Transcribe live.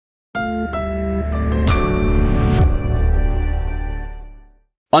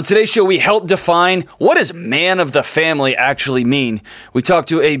On today's show, we help define what does man of the family actually mean. We talk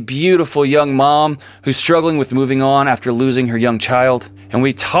to a beautiful young mom who's struggling with moving on after losing her young child. And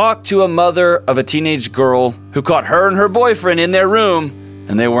we talk to a mother of a teenage girl who caught her and her boyfriend in their room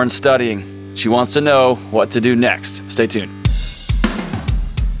and they weren't studying. She wants to know what to do next. Stay tuned.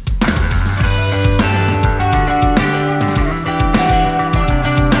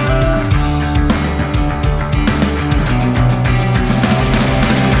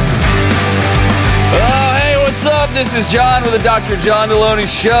 This is John with the Dr. John Deloney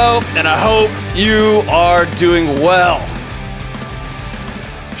Show, and I hope you are doing well.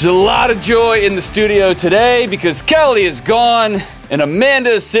 There's a lot of joy in the studio today because Kelly is gone, and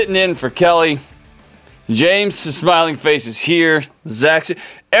Amanda is sitting in for Kelly. James' smiling face is here. Zach's,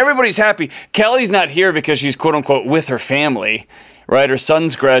 everybody's happy. Kelly's not here because she's quote-unquote with her family, right? Her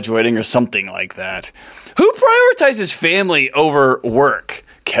son's graduating or something like that. Who prioritizes family over work,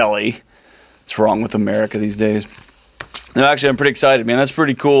 Kelly? What's wrong with America these days? No, actually, I'm pretty excited, man. That's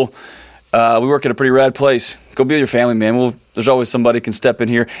pretty cool. We work at a pretty rad place. Go be with your family, man. There's always somebody who can step in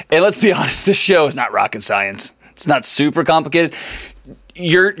here. And let's be honest, this show is not rocket science. It's not super complicated.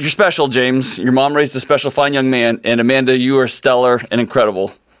 You're special, James. Your mom raised a special, fine young man. And Amanda, you are stellar and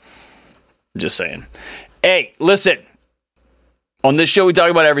incredible. Just saying. Hey, listen. On this show, we talk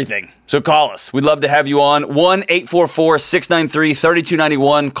about everything. So call us. We'd love to have you on.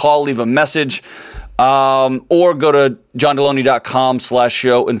 1-844-693-3291. Call, leave a message. Or go to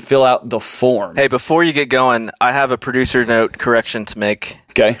johndeloney.com/show and fill out the form. Hey, before you get going, I have a producer note correction to make.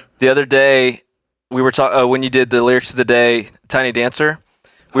 Okay. The other day, we were talking when you did the lyrics of the day, Tiny Dancer,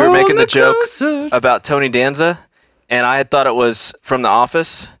 we were making the joke about Tony Danza, and I had thought it was from The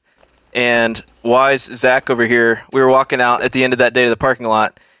Office. And wise Zach over here, we were walking out at the end of that day to the parking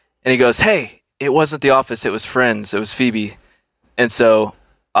lot, and he goes, "Hey, it wasn't The Office, it was Friends, it was Phoebe." And so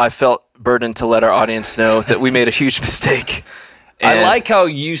I felt burdened to let our audience know that we made a huge mistake. And I like how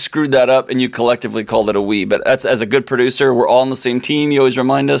you screwed that up and you collectively called it a we, but that's, as a good producer, we're all on the same team. You always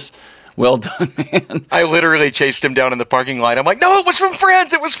remind us. Well done, man. I literally chased him down in the parking lot. I'm like, no, it was from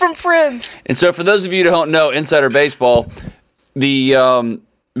Friends. It was from Friends. And so for those of you who don't know, Insider Baseball, the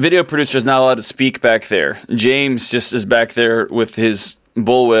video producer is not allowed to speak back there. James just is back there with his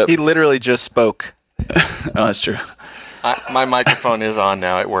bullwhip. He literally just spoke. Oh, that's true. My microphone is on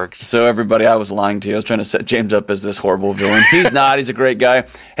now. It works. So everybody, I was lying to you. I was trying to set James up as this horrible villain. He's not. He's a great guy.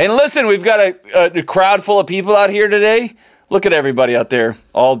 Hey, listen, we've got a crowd full of people out here today. Look at everybody out there,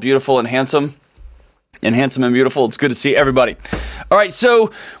 all beautiful and handsome and beautiful. It's good to see everybody. All right, so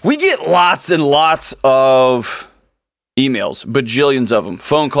we get lots and lots of emails, bajillions of them,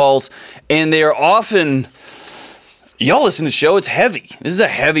 phone calls, and they are often, y'all listen to the show, it's heavy. This is a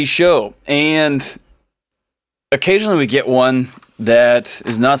heavy show, and occasionally we get one that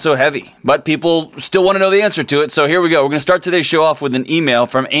is not so heavy, but people still want to know the answer to it. So here we go. We're going to start today's show off with an email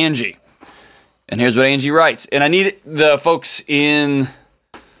from Angie. And here's what Angie writes. And I need the folks in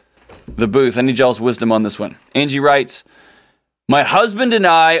the booth, I need y'all's wisdom on this one. Angie writes, "My husband and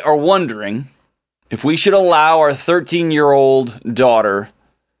I are wondering if we should allow our 13-year-old daughter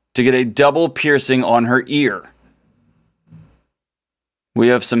to get a double piercing on her ear. We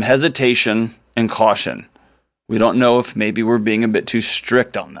have some hesitation and caution. We don't know if maybe we're being a bit too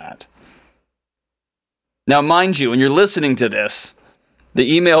strict on that." Now, mind you, when you're listening to this, the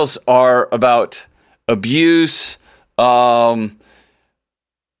emails are about abuse,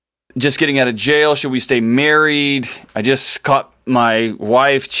 just getting out of jail, should we stay married, I just caught my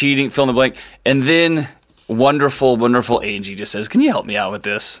wife cheating, fill in the blank. And then wonderful, wonderful Angie just says, "Can you help me out with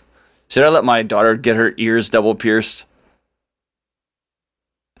this? Should I let my daughter get her ears double pierced?"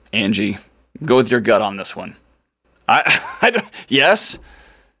 Angie, go with your gut on this one. Yes?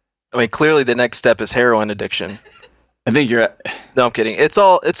 I mean, clearly the next step is heroin addiction. I think you're... No, I'm kidding. It's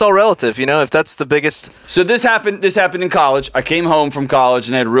all relative, you know, if that's the biggest... So this happened in college. I came home from college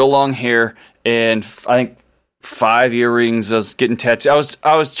and I had real long hair and I think 5 earrings. I was getting tattoos.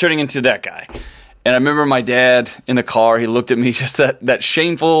 I was turning into that guy. And I remember my dad in the car, he looked at me, just that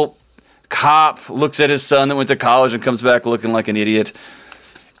shameful cop looks at his son that went to college and comes back looking like an idiot.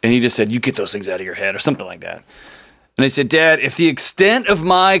 And he just said, "You get those things out of your head," or something like that. And I said, "Dad, if the extent of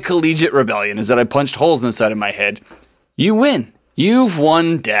my collegiate rebellion is that I punched holes in the side of my head, you win. You've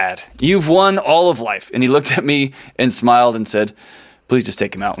won, Dad. You've won all of life." And he looked at me and smiled and said, "Please just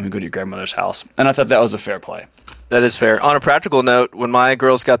take him out when we go to your grandmother's house." And I thought that was a fair play. That is fair. On a practical note, when my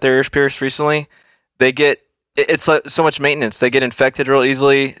girls got their ears pierced recently, it's like so much maintenance. They get infected real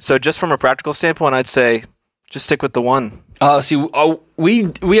easily. So just from a practical standpoint, I'd say just stick with the one.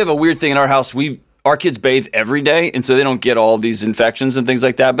 We have a weird thing in our house. our kids bathe every day, and so they don't get all these infections and things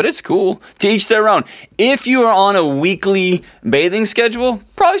like that. But it's cool. To each their own. If you are on a weekly bathing schedule,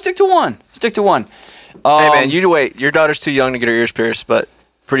 probably stick to one. Hey, man, you wait. Your daughter's too young to get her ears pierced, but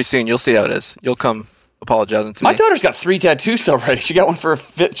pretty soon you'll see how it is. You'll come apologizing to me. My daughter's got 3 tattoos already. She got one for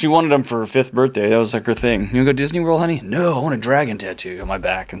she wanted them for her 5th birthday. That was like her thing. You want to go Disney World, honey? No, I want a dragon tattoo on my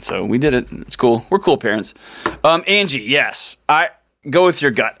back. And so we did it. It's cool. We're cool parents. Angie, yes. Go with your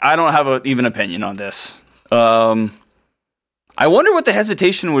gut. I don't have an even opinion on this. I wonder what the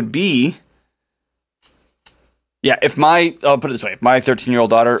hesitation would be. Yeah, I'll put it this way. My 13-year-old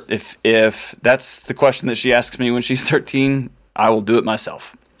daughter, if that's the question that she asks me when she's 13, I will do it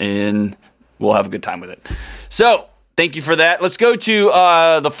myself. And we'll have a good time with it. So, thank you for that. Let's go to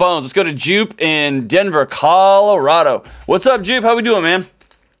the phones. Let's go to Jupe in Denver, Colorado. What's up, Jupe? How we doing, man?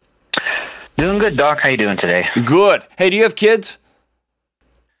 Doing good, Doc. How you doing today? Good. Hey, do you have kids?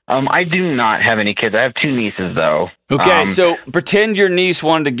 I do not have any kids. I have 2 nieces, though. Okay, so pretend your niece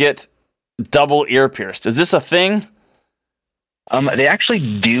wanted to get double ear pierced. Is this a thing? They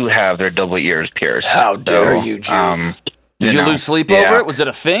actually do have their double ears pierced. How dare you, Jupe? Did you lose sleep over it? Was it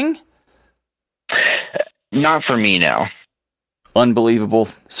a thing? Not for me, no. Unbelievable.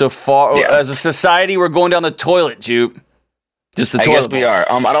 So far, as a society, we're going down the toilet, Jupe. Just the toilet. I guess we are.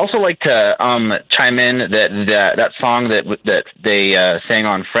 I'd also like to chime in that song that they sang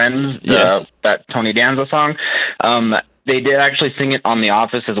on Friends, yes. That Tony Danza song. They did actually sing it on The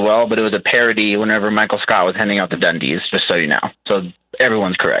Office as well, but it was a parody whenever Michael Scott was handing out the Dundies, just so you know. So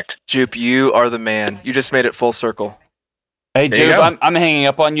everyone's correct. Jupe, you are the man. You just made it full circle. Hey, Jupe, I'm hanging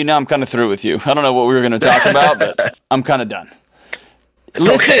up on you now. I'm kind of through with you. I don't know what we were going to talk about, but I'm kind of done.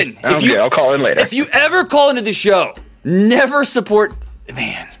 Listen, okay, I'll call in later. If you ever call into the show, never support...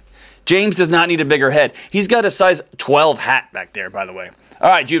 Man, James does not need a bigger head. He's got a size 12 hat back there, by the way. All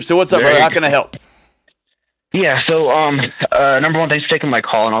right, Jupe, so what's up, brother? How can I help? Yeah, so number one, thanks for taking my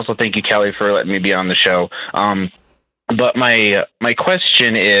call, and also thank you, Kelly, for letting me be on the show. But my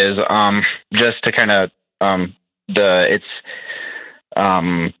question is just to kind of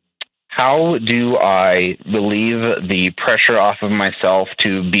how do I relieve the pressure off of myself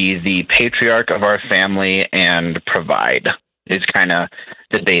to be the patriarch of our family and provide is kind of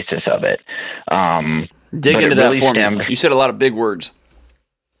the basis of it. Dig into that for me. You said a lot of big words.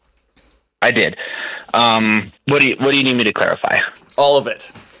 I did. What do you need me to clarify? All of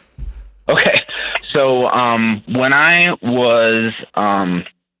it. Okay. So when I was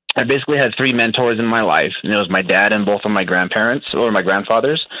I basically had 3 mentors in my life, and it was my dad and both of my grandparents or my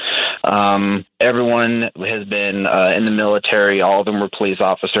grandfathers. Everyone has been in the military. All of them were police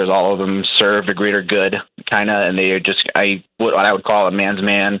officers. All of them served a greater good, kind of, and they are just what I would call a man's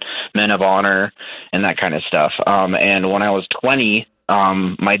man, men of honor, and that kind of stuff. And when I was 20,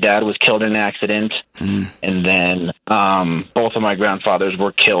 my dad was killed in an accident, and then both of my grandfathers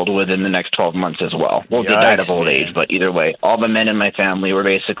were killed within the next 12 months as well. Well, they died of old age, but either way, all the men in my family were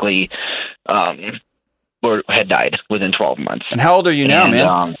basically had died within 12 months. And how old are you now,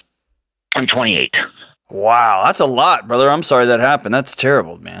 man? I'm 28. Wow, that's a lot, brother. I'm sorry that happened. That's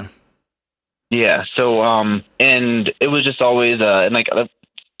terrible, man. Yeah. So, and it was just always, and like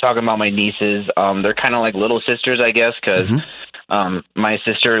talking about my nieces, they're kind of like little sisters, I guess, because my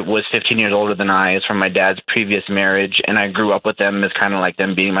sister was 15 years older than I is from my dad's previous marriage, and I grew up with them as kind of like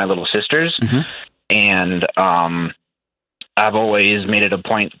them being my little sisters. And I've always made it a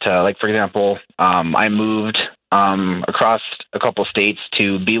point to, like, for example, I moved across a couple states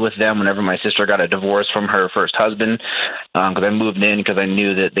to be with them whenever my sister got a divorce from her first husband, because I moved in because I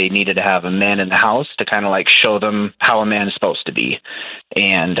knew that they needed to have a man in the house to kind of like show them how a man is supposed to be.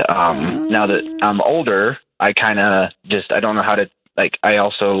 And now that I'm older, I kind of just, I don't know how to, like, I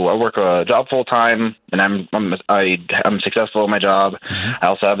work a job full time, and I'm successful at my job. I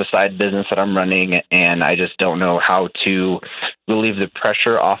also have a side business that I'm running, and I just don't know how to relieve the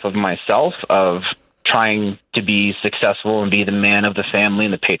pressure off of myself of trying to be successful and be the man of the family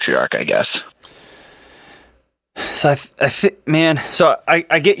and the patriarch, I guess. So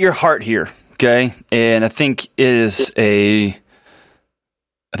I get your heart here, okay? And I think I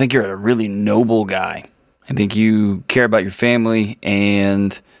think you're a really noble guy. I think you care about your family,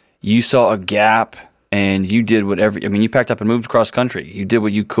 and you saw a gap, and you did whatever. I mean, you packed up and moved across country. You did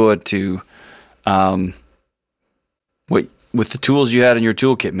what you could to, with the tools you had in your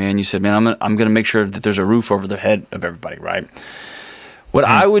toolkit, man. You said, man, I'm going to make sure that there's a roof over the head of everybody, right? What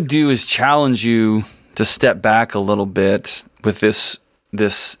I would do is challenge you to step back a little bit with this.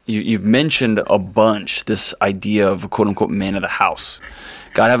 You've mentioned a bunch this idea of a quote unquote man of the house.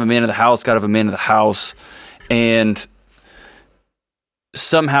 Got to have a man of the house. Got to have a man of the house. And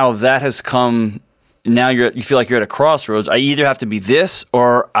somehow that has come now you feel like you're at a crossroads. I either have to be this,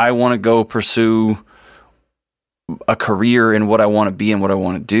 or I want to go pursue a career in what I want to be and what I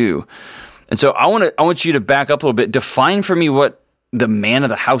want to do. And so I want you to back up a little bit. Define for me what the man of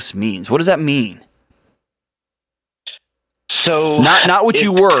the house means. What does that mean? So not what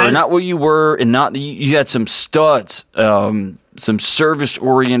you were, not what you were, and not you had some studs, some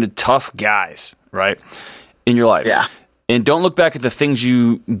service-oriented, tough guys, right, in your life. Yeah. And don't look back at the things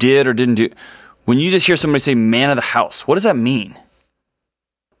you did or didn't do. When you just hear somebody say "man of the house," what does that mean?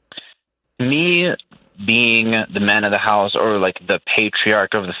 Me being the man of the house, or like the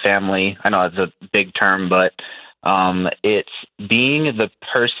patriarch of the family. I know it's a big term, but it's being the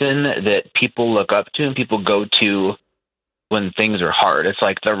person that people look up to and people go to when things are hard. It's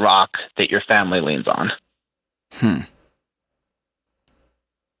like the rock that your family leans on.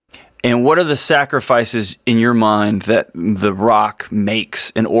 And what are the sacrifices in your mind that the rock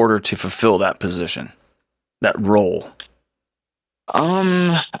makes in order to fulfill that position, that role?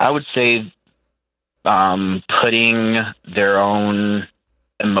 I would say putting their own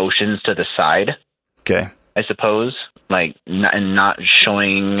emotions to the side. Okay. I suppose, like, and not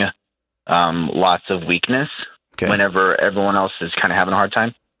showing lots of weakness whenever everyone else is kind of having a hard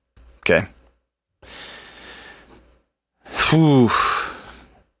time. Okay. Whew.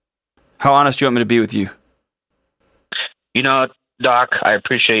 How honest do you want me to be with you? You know, Doc, I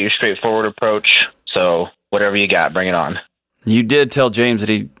appreciate your straightforward approach. So whatever you got, bring it on. You did tell James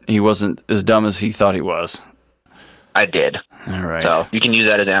that he wasn't as dumb as he thought he was. I did. All right. So you can use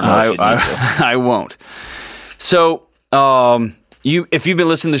that as ammo. I won't. So, if you've been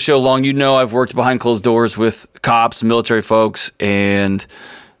listening to the show long, you know I've worked behind closed doors with cops and military folks, and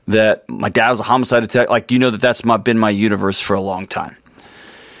that my dad was a homicide detective. Like, you know that's been my universe for a long time.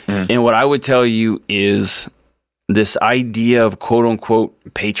 And what I would tell you is this idea of quote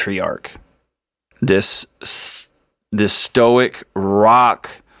unquote patriarch, this stoic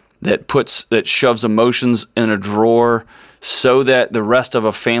rock that shoves emotions in a drawer so that the rest of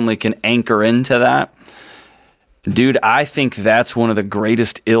a family can anchor into that. Dude, I think that's one of the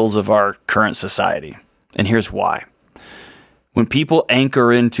greatest ills of our current society. And here's why. When people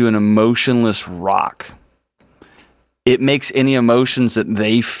anchor into an emotionless rock, it makes any emotions that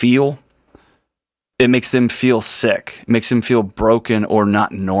they feel, it makes them feel sick. It makes them feel broken or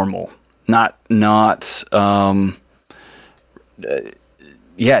not normal. Not normal.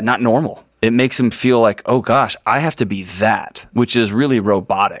 It makes them feel like, oh gosh, I have to be that, which is really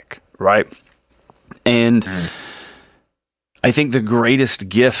robotic, right? And I think the greatest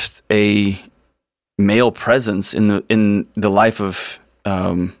gift a male presence in the life of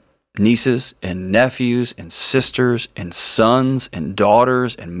nieces and nephews and sisters and sons and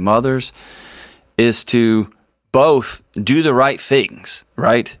daughters and mothers is to both do the right things,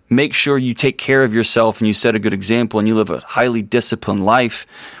 right? Make sure you take care of yourself and you set a good example and you live a highly disciplined life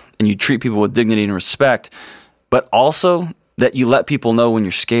and you treat people with dignity and respect, but also that you let people know when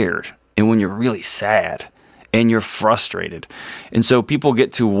you're scared and when you're really sad and you're frustrated. And so people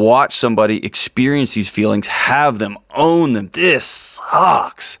get to watch somebody experience these feelings, have them, own them. This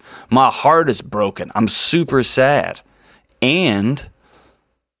sucks. My heart is broken. I'm super sad. And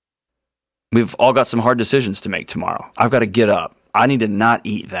we've all got some hard decisions to make tomorrow. I've got to get up. I need to not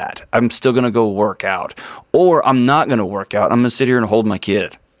eat that. I'm still going to go work out. Or I'm not going to work out. I'm going to sit here and hold my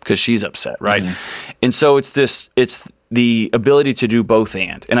kid because she's upset, right? And so it's the ability to do both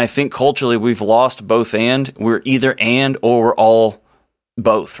and. And I think culturally we've lost both and. We're either and or we're all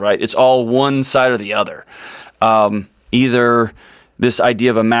both, right? It's all one side or the other. Either this idea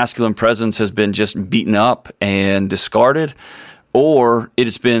of a masculine presence has been just beaten up and discarded, or it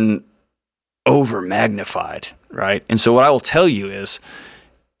has been over magnified, right? And so what I will tell you is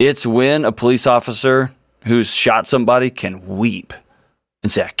it's when a police officer who's shot somebody can weep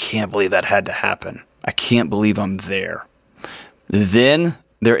and say, I can't believe that had to happen. I can't believe I'm there. Then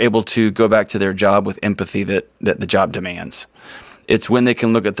they're able to go back to their job with empathy that the job demands. It's when they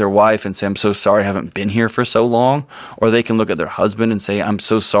can look at their wife and say, I'm so sorry I haven't been here for so long. Or they can look at their husband and say, I'm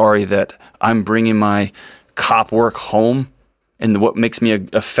so sorry that I'm bringing my cop work home. And what makes me an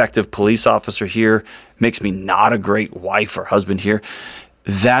effective police officer here makes me not a great wife or husband here.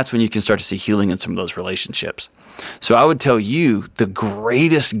 That's when you can start to see healing in some of those relationships. So I would tell you the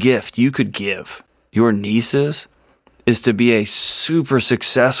greatest gift you could give your nieces is to be a super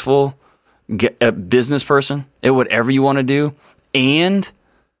successful business person at whatever you want to do, and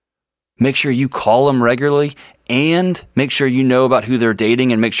make sure you call them regularly, and make sure you know about who they're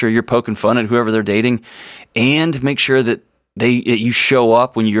dating, and make sure you're poking fun at whoever they're dating, and make sure that you show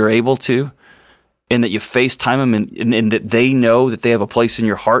up when you're able to, and that you FaceTime them, and that they know that they have a place in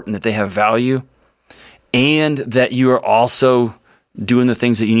your heart and that they have value. and that you are also doing the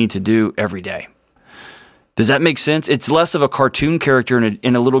things that you need to do every day. Does that make sense? It's less of a cartoon character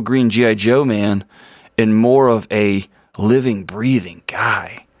in a little green G.I. Joe man and more of a living, breathing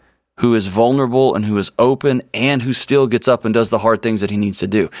guy who is vulnerable and who is open and who still gets up and does the hard things that he needs to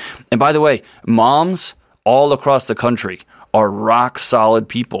do. And by the way, moms all across the country are rock solid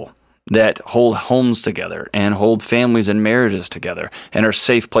people that hold homes together and hold families and marriages together and are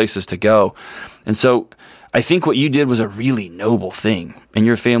safe places to go. And so I think what you did was a really noble thing, and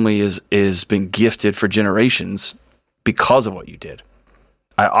your family is been gifted for generations because of what you did.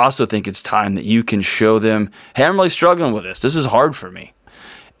 I also think it's time that you can show them, hey, I'm really struggling with this. This is hard for me.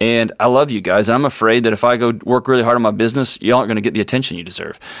 And I love you guys. And I'm afraid that if I go work really hard on my business, y'all aren't going to get the attention you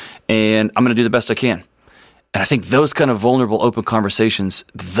deserve. And I'm going to do the best I can. And I think those kind of vulnerable, open conversations,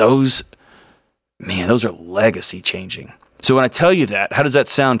 those are legacy changing. So when I tell you that, how does that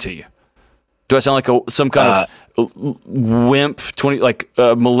sound to you? Do I sound like some kind of wimp, like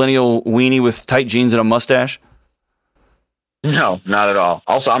a millennial weenie with tight jeans and a mustache? No, not at all.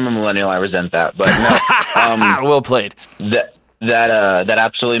 Also, I'm a millennial. I resent that, but no. Well played. That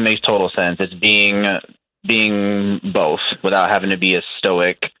absolutely makes total sense. It's being both without having to be a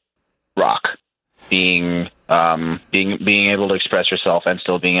stoic rock. Being able to express yourself and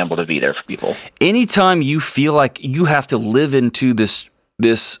still being able to be there for people. Anytime you feel like you have to live into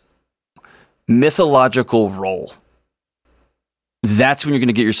this mythological role, that's when you're going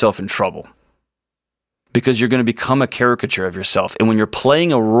to get yourself in trouble. Because you're going to become a caricature of yourself. And when you're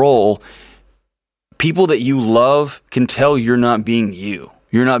playing a role, people that you love can tell you're not being you.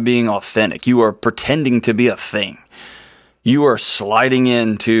 You're not being authentic. You are pretending to be a thing. You are sliding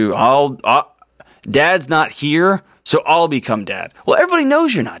into, Dad's not here, so I'll become dad. Well, everybody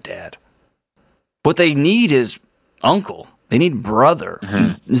knows you're not dad. What they need is uncle. They need brother.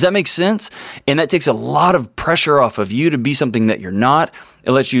 Mm-hmm. Does that make sense? And that takes a lot of pressure off of you to be something that you're not.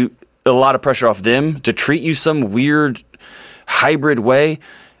 It lets you a lot of pressure off them to treat you some weird hybrid way.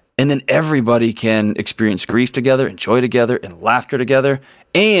 And then everybody can experience grief together, and joy together, and laughter together.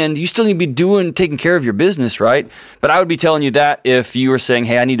 And you still need to be taking care of your business, right? But I would be telling you that if you were saying,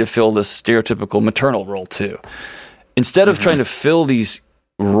 hey, I need to fill this stereotypical maternal role too. Instead of trying to fill these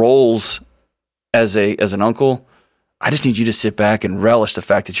roles as an uncle, I just need you to sit back and relish the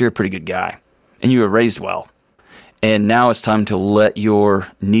fact that you're a pretty good guy and you were raised well. And now it's time to let your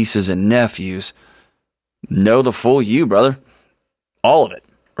nieces and nephews know the full you, brother. All of it,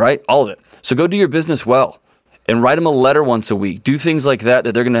 right? All of it. So go do your business well and write them a letter once a week. Do things like that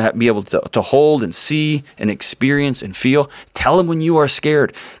they're going to be able to hold and see and experience and feel. Tell them when you are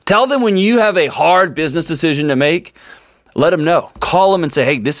scared. Tell them when you have a hard business decision to make. Let them know. Call them and say,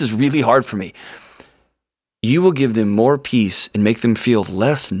 hey, this is really hard for me. You will give them more peace and make them feel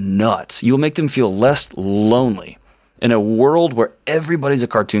less nuts. You will make them feel less lonely. In a world where everybody's a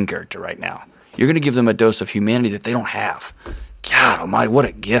cartoon character right now, you're going to give them a dose of humanity that they don't have. God almighty, what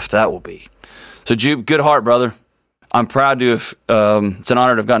a gift that will be. So, Jupe, good heart, brother. I'm proud to have, it's an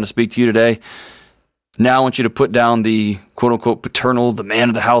honor to have gotten to speak to you today. Now I want you to put down the quote-unquote paternal, the man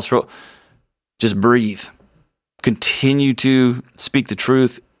of the house role. Just breathe. Continue to speak the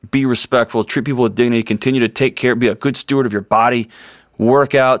truth. Be respectful. Treat people with dignity. Continue to take care. Be a good steward of your body.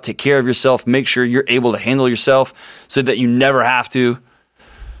 Work out. Take care of yourself. Make sure you're able to handle yourself so that you never have to.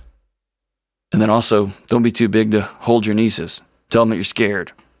 And then also, don't be too big to hold your nieces. Tell them that you're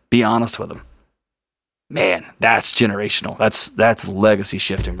scared. Be honest with them. Man, that's generational. That's legacy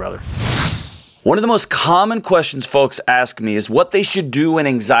shifting, brother. One of the most common questions folks ask me is what they should do when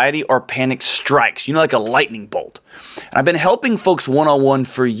anxiety or panic strikes, like a lightning bolt. And I've been helping folks one-on-one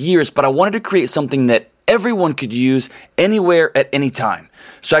for years, but I wanted to create something that everyone could use anywhere at any time.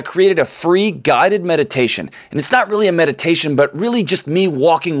 So I created a free guided meditation. And it's not really a meditation, but really just me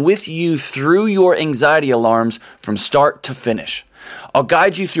walking with you through your anxiety alarms from start to finish. I'll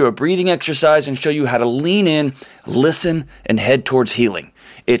guide you through a breathing exercise and show you how to lean in, listen, and head towards healing.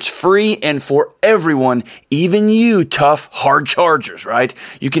 It's free and for everyone, even you tough, hard chargers, right?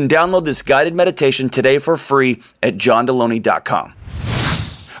 You can download this guided meditation today for free at johndeloney.com.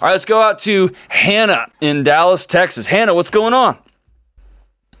 All right, let's go out to Hannah in Dallas, Texas. Hannah, what's going on?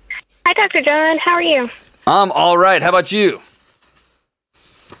 Hi, Dr. John. How are you? I'm all right. How about you?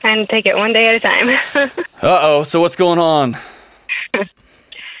 And take it one day at a time. Uh-oh. So what's going on?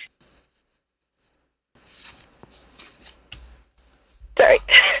 Sorry.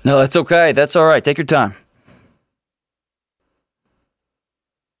 No, that's okay. That's all right. Take your time.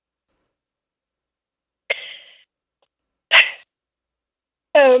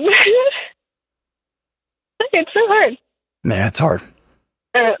 It's so hard. Man, it's hard.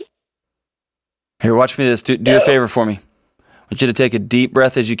 Here, watch me this. Do a favor for me. I want you to take a deep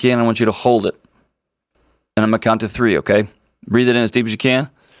breath as you can. I want you to hold it. And I'm going to count to 3, okay? Breathe it in as deep as you can.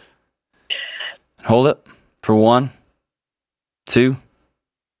 Hold it for 1, 2,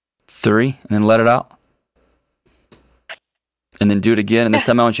 3, and then let it out. And then do it again. And this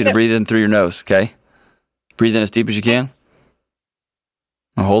time I want you to breathe in through your nose, okay? Breathe in as deep as you can.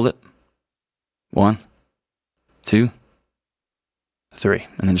 And hold it. 1, 2, 3.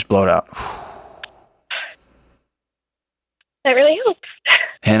 And then just blow it out. That really helps.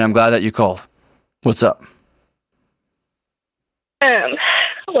 And I'm glad that you called. What's up?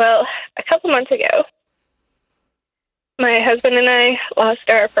 Well, a couple months ago, my husband and I lost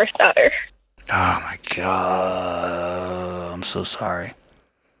our first daughter. Oh, my God. I'm so sorry.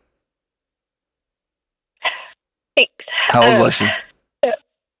 Thanks. How old was she?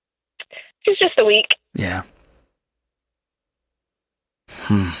 She's just a week. Yeah.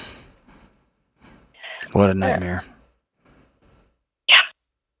 What a nightmare.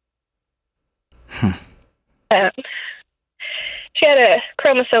 She had a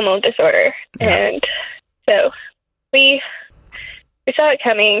chromosomal disorder, and so we saw it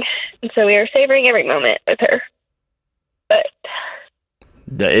coming, and so we were savoring every moment with her. But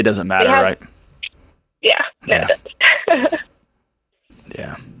it doesn't matter, right? Yeah, no, Yeah. it doesn't.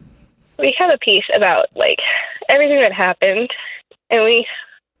 Yeah. We have a piece about like everything that happened, and we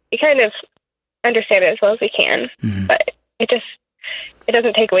kind of understand it as well as we can, but it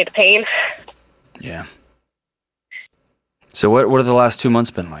doesn't take away the pain. Yeah. So what have the last 2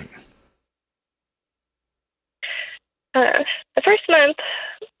 months been like? The first month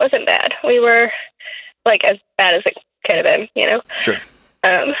wasn't bad. We were like as bad as it could have been, you know? Sure.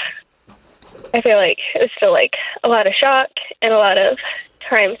 I feel like it was still like a lot of shock and a lot of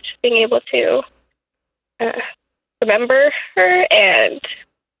times just being able to remember her and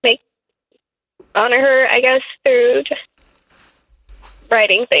honor her, I guess, through just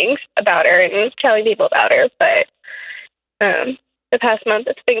writing things about her and telling people about her. But the past month,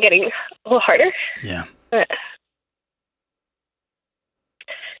 it's been getting a little harder. Yeah.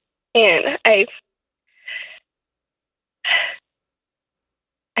 And I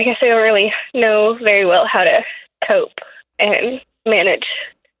guess I don't really know very well how to cope and manage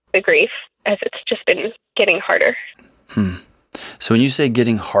the grief, as it's just been getting harder. So when you say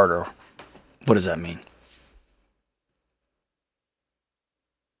getting harder, what does that mean?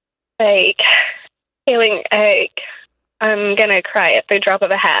 Like feeling like I'm gonna cry at the drop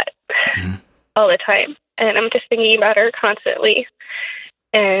of a hat all the time, and I'm just thinking about her constantly.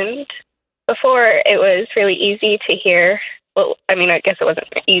 And before, it was really easy to hear. Well, I mean, I guess it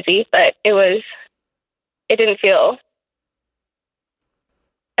wasn't easy, but it didn't feel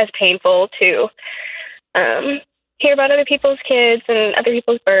as painful to hear about other people's kids and other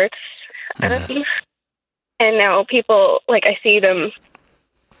people's births. And now people, like, I see them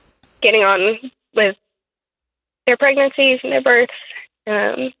getting on with their pregnancies and their births,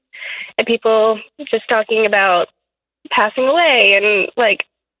 and people just talking about passing away and, like,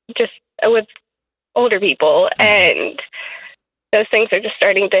 just with older people. And those things are just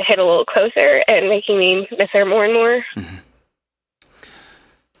starting to hit a little closer and making me miss her more and more.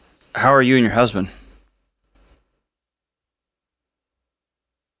 How are you and your husband?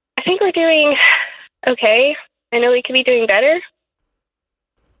 I think we're doing okay. I know we could be doing better.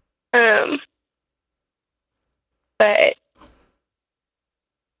 But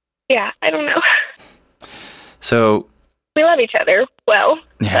yeah, I don't know. So We love each other well.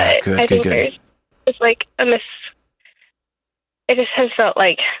 yeah, but good, I think good. there's just like it just has felt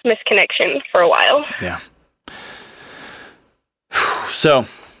like misconnection for a while. Yeah. So,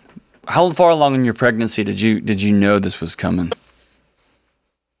 how far along in your pregnancy did you know this was coming?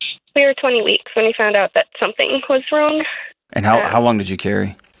 We were 20 weeks when we found out that something was wrong. And how long did you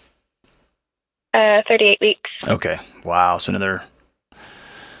carry? 38 weeks. Okay. Wow. So another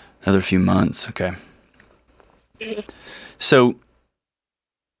few months. Okay. So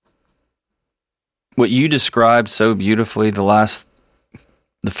what you described so beautifully the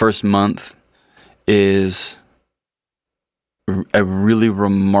first month is a really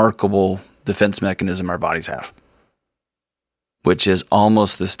remarkable defense mechanism our bodies have, which is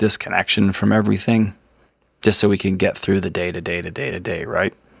almost this disconnection from everything just so we can get through the day to day,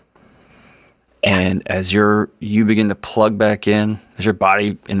 right? And as you begin to plug back in, as your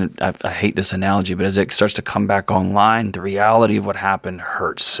body, and I hate this analogy, but as it starts to come back online, the reality of what happened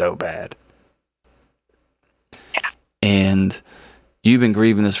hurts so bad. Yeah. And you've been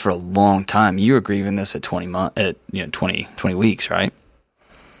grieving this for a long time. You were grieving this at 20 weeks, right?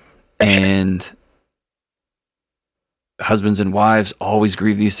 And husbands and wives always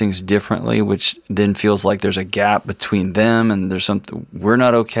grieve these things differently, which then feels like there's a gap between them and there's something we're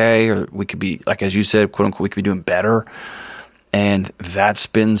not okay, or we could be, like as you said, quote unquote, we could be doing better. And that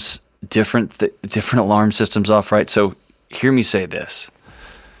spins different alarm systems off, right? So hear me say this.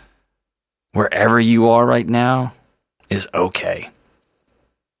 Wherever you are right now is okay.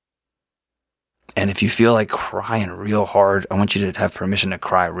 And if you feel like crying real hard, I want you to have permission to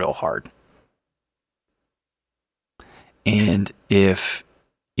cry real hard. And if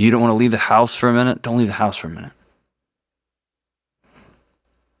you don't want to leave the house for a minute, don't leave the house for a minute.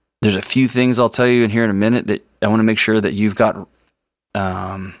 There's a few things I'll tell you in here in a minute that I want to make sure that you've got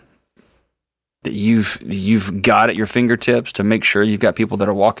that you've got at your fingertips to make sure you've got people that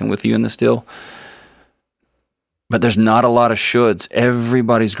are walking with you in this deal. But there's not a lot of shoulds.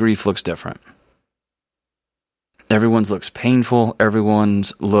 Everybody's grief looks different. Everyone's looks painful. Not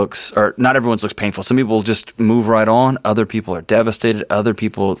everyone's looks painful. Some people just move right on. Other people are devastated. Other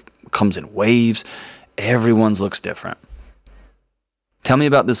people comes in waves. Everyone's looks different. Tell me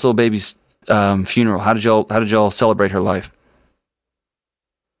about this little baby's funeral. How did y'all celebrate her life?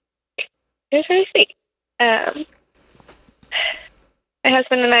 It was really sweet. My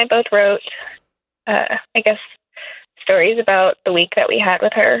husband and I both wrote, I guess, stories about the week that we had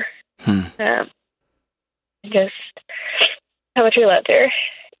with her. Just how much we loved her.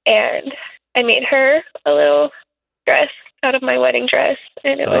 And I made her a little dress out of my wedding dress,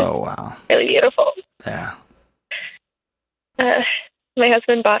 and it was really beautiful. Yeah. My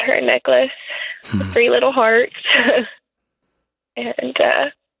husband bought her a necklace with 3 little hearts. And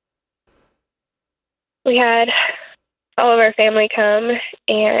we had all of our family come,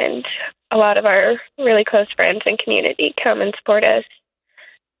 and a lot of our really close friends and community come and support us.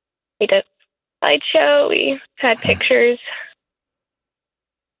 We did a slideshow. We had pictures.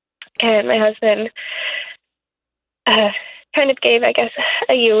 And my husband kind of gave, I guess,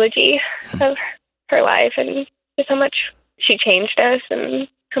 a eulogy of her life and just how much she changed us and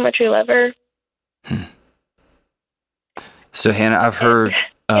how much we love her. So, Hannah, I've heard...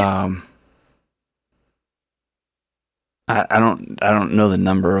 I don't know the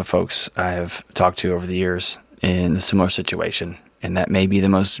number of folks I have talked to over the years in a similar situation, and that may be the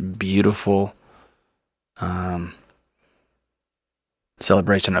most beautiful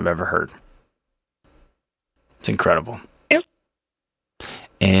celebration I've ever heard. It's incredible. Yep.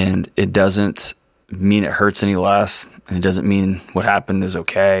 And it doesn't mean it hurts any less, and it doesn't mean what happened is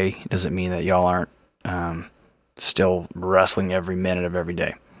okay. It doesn't mean that y'all aren't still wrestling every minute of every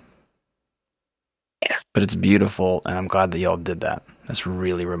day. Yeah. But it's beautiful, and I'm glad that y'all did that. That's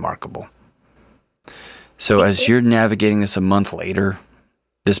really remarkable. So as you're navigating this a month later,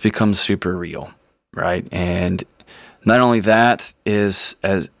 this becomes super real, right? And not only that is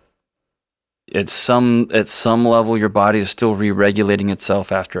as at some level your body is still re-regulating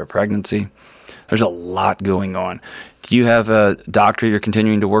itself after a pregnancy. There's a lot going on. Do you have a doctor you're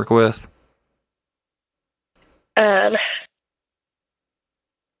continuing to work with?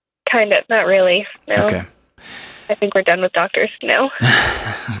 Kind of, not really. No. Okay. I think we're done with doctors now.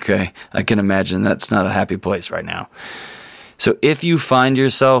 Okay. I can imagine that's not a happy place right now. So if you find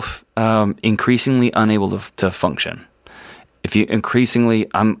yourself increasingly unable to function, if you increasingly,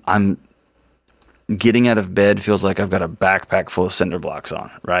 I'm getting out of bed feels like I've got a backpack full of cinder blocks on,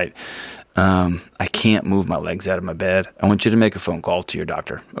 right? I can't move my legs out of my bed. I want you to make a phone call to your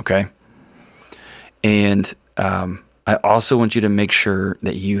doctor, okay? And I also want you to make sure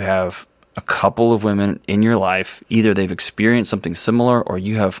that you have a couple of women in your life, either they've experienced something similar or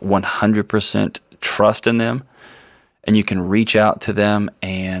you have 100% trust in them, and you can reach out to them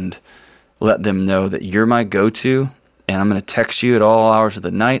and let them know that you're my go-to, and I'm going to text you at all hours of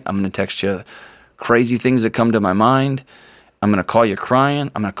the night. I'm going to text you crazy things that come to my mind. I'm going to call you crying.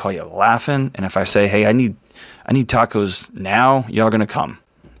 I'm going to call you laughing. And if I say, hey, I need tacos now, y'all going to come.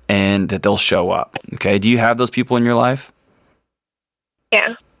 And that they'll show up. Okay. Do you have those people in your life?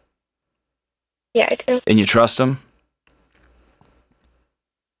 Yeah. Yeah, I do. And you trust them?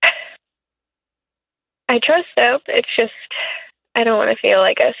 I trust them. It's just I don't want to feel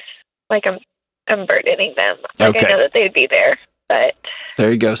like I'm burdening them. Like Okay. I know that they'd be there, but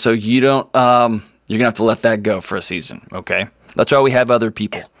There you go. So you don't. You're gonna have to let that go for a season. Okay. That's why we have other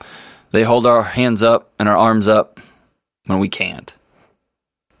people. They hold our hands up and our arms up when we can't.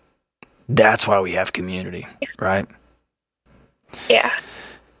 That's why we have community, right? yeah.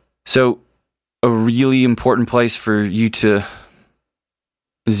 So a really important place for you to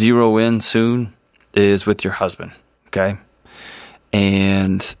zero in soon is with your husband, okay?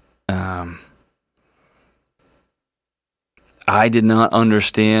 And I did not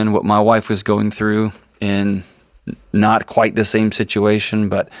understand what my wife was going through in not quite the same situation,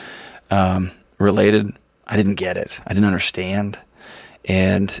 but related. I didn't get it. I didn't understand.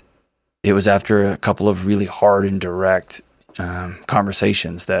 And it was after a couple of really hard and direct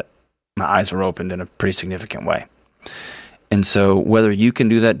conversations that my eyes were opened in a pretty significant way. And so whether you can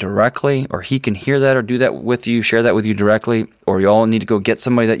do that directly, or he can hear that or do that with you, share that with you directly, or you all need to go get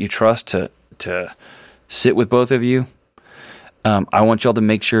somebody that you trust to sit with both of you, I want y'all to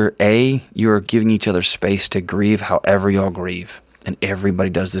make sure, A, you're giving each other space to grieve however y'all grieve. And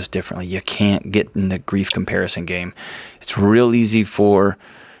everybody does this differently. You can't get in the grief comparison game. It's real easy for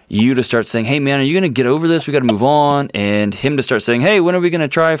you to start saying, hey, man, are you going to get over this? We got to move on. And him to start saying, hey, when are we going to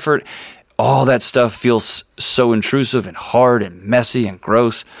try for it? All that stuff feels so intrusive and hard and messy and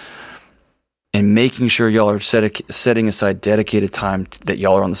gross. And making sure y'all are setting aside dedicated time that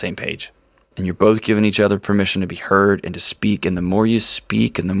y'all are on the same page. And you're both giving each other permission to be heard and to speak. And the more you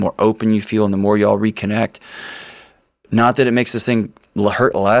speak and the more open you feel and the more y'all reconnect, not that it makes this thing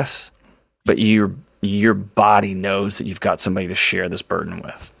hurt less, but your body knows that you've got somebody to share this burden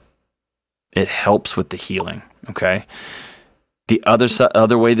with. It helps with the healing, okay? The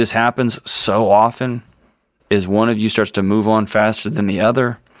other way this happens so often is one of you starts to move on faster than the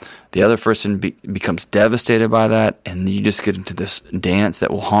other. The other person becomes devastated by that, and you just get into this dance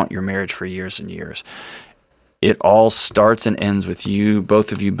that will haunt your marriage for years and years. It all starts and ends with you,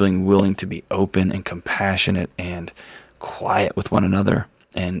 both of you being willing to be open and compassionate and quiet with one another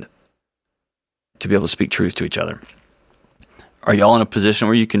and to be able to speak truth to each other. Are y'all in a position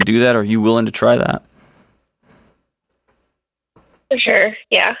where you can do that? Are you willing to try that? For sure,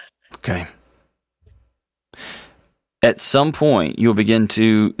 yeah. Okay. At some point, you'll begin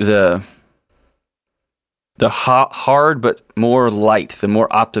to the hard but more light, the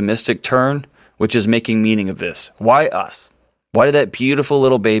more optimistic turn, which is making meaning of this. Why us? Why did that beautiful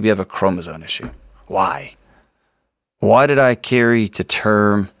little baby have a chromosome issue? Why? Why did I carry to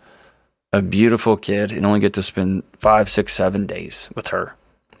term a beautiful kid and only get to spend 5, 6, 7 days with her?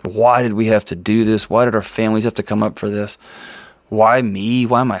 Why did we have to do this? Why did our families have to come up for this? Why me?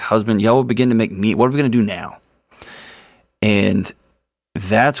 Why my husband? Y'all will begin to make me. What are we going to do now? And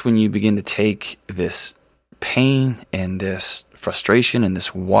that's when you begin to take this pain and this frustration and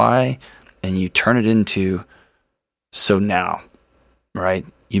this why, and you turn it into so now, right?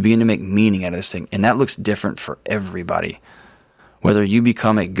 You begin to make meaning out of this thing. And that looks different for everybody. Whether you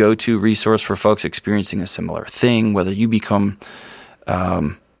become a go-to resource for folks experiencing a similar thing, whether you become,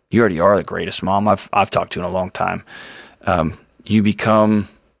 you already are the greatest mom I've talked to in a long time. You become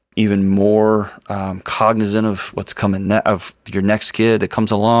even more cognizant of what's coming, of your next kid that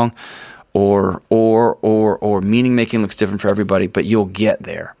comes along, or meaning making looks different for everybody, but you'll get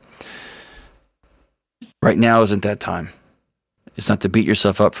there. Right now isn't that time. It's not to beat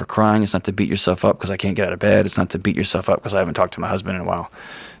yourself up for crying. It's not to beat yourself up because I can't get out of bed. It's not to beat yourself up because I haven't talked to my husband in a while.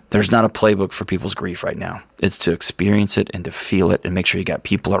 There's not a playbook for people's grief right now. It's to experience it and to feel it and make sure you got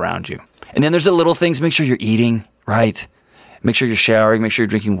people around you. And then there's the little things. Make sure you're eating, right? Make sure you're showering. Make sure you're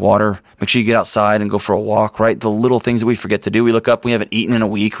drinking water. Make sure you get outside and go for a walk, right? The little things that we forget to do. We look up, we haven't eaten in a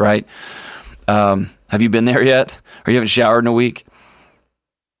week, right? Have you been there yet? Or you haven't showered in a week?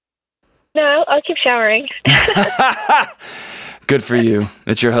 No, I'll keep showering. Good for you.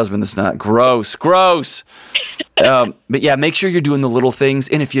 It's your husband that's not. Gross. But yeah, make sure you're doing the little things.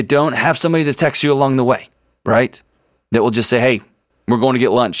 And if you don't, have somebody that texts you along the way, right? That will just say, hey, we're going to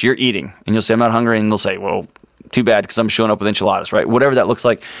get lunch. You're eating. And you'll say, I'm not hungry. And they'll say, well, too bad because I'm showing up with enchiladas, right? Whatever that looks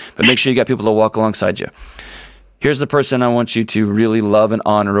like. But make sure you got people to walk alongside you. Here's the person I want you to really love and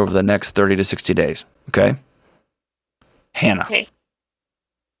honor over the next 30 to 60 days, okay? Hannah. Okay.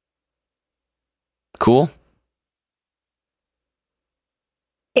 Cool?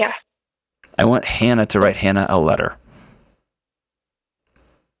 Yeah. I want Hannah to write Hannah a letter.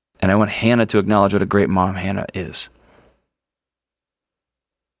 And I want Hannah to acknowledge what a great mom Hannah is.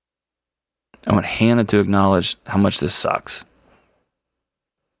 I want Hannah to acknowledge how much this sucks.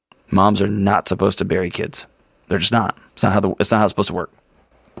 Moms are not supposed to bury kids. They're just not. It's not how it's supposed to work.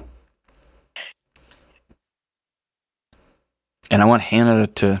 And I want Hannah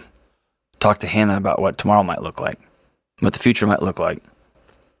to talk to Hannah about what tomorrow might look like, what the future might look like.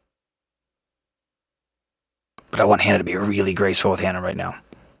 But I want Hannah to be really graceful with Hannah right now.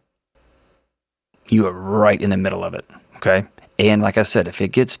 You are right in the middle of it, okay? And like I said, if it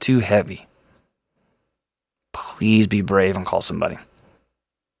gets too heavy, please be brave and call somebody.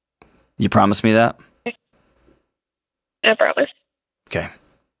 You promise me that? I promise. Okay.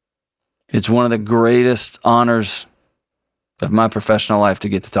 It's one of the greatest honors of my professional life to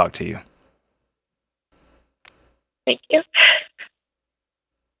get to talk to you. Thank you.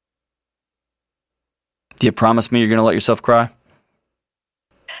 Do you promise me you're going to let yourself cry?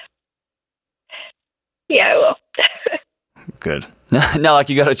 Yeah, I will. Good. Not like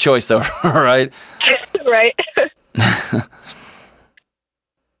you got a choice, though, right? Right.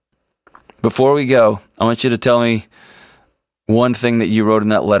 Before we go, I want you to tell me one thing that you wrote in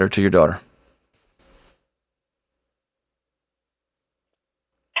that letter to your daughter.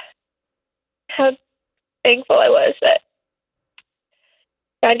 How thankful I was that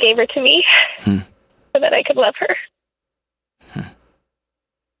God gave her to me so that I could love her.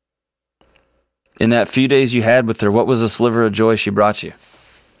 In that few days you had with her, what was the sliver of joy she brought you?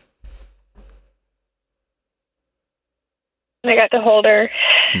 I got to hold her,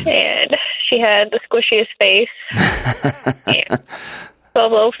 and she had the squishiest face, and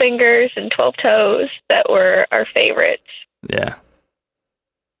 12 little fingers and 12 toes that were our favorites. Yeah.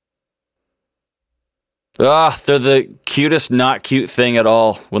 They're the cutest, not cute thing at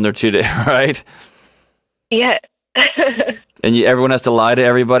all when they're 2 days, right? Yeah. And everyone has to lie to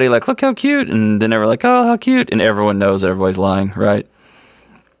everybody, like, look how cute. And then they're like, oh, how cute. And everyone knows that everybody's lying, right?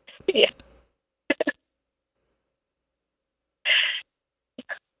 Yeah.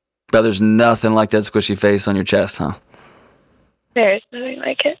 But there's nothing like that squishy face on your chest, huh? There's nothing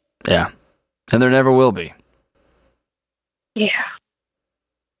like it. Yeah. And there never will be. Yeah.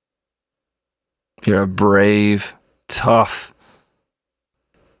 You're a brave, tough,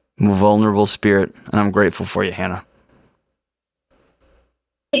 vulnerable spirit. And I'm grateful for you, Hannah.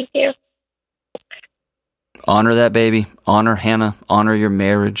 Thank you. Honor that baby. Honor Hannah. Honor your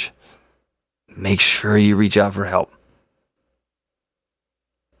marriage. Make sure you reach out for help.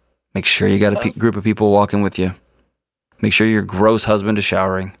 Make sure you got a group of people walking with you. Make sure your gross husband is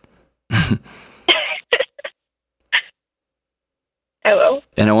showering. I will.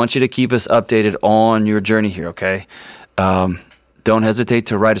 And I want you to keep us updated on your journey here, okay? Don't hesitate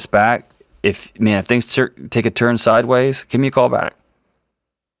to write us back. If things take a turn sideways, give me a call back.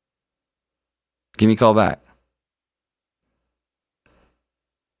 Give me a call back.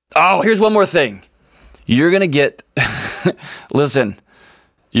 Oh, here's one more thing. You're going to get, listen,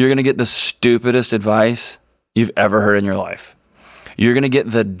 you're going to get the stupidest advice you've ever heard in your life. You're going to get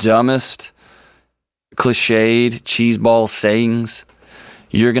the dumbest, cliched, cheeseball sayings.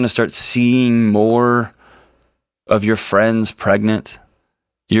 You're going to start seeing more of your friends pregnant.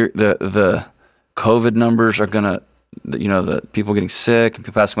 The COVID numbers are going to, the people getting sick and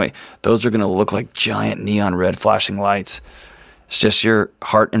people passing away, those are going to look like giant neon red flashing lights. It's just your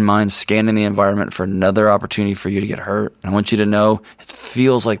heart and mind scanning the environment for another opportunity for you to get hurt. And I want you to know it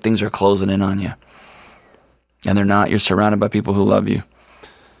feels like things are closing in on you. And they're not. You're surrounded by people who love you.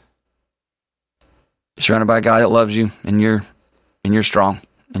 You're surrounded by a guy that loves you, and you're strong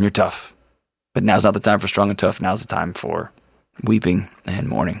and you're tough. But now's not the time for strong and tough. Now's the time for weeping and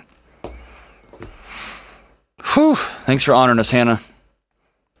mourning. Whew. Thanks for honoring us, Hannah.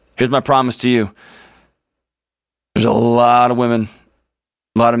 Here's my promise to you. There's a lot of women,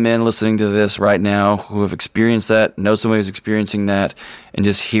 a lot of men listening to this right now who have experienced that, know somebody who's experiencing that, and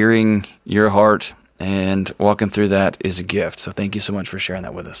just hearing your heart and walking through that is a gift. So thank you so much for sharing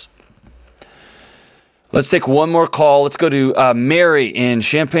that with us. Let's take one more call. Let's go to Mary in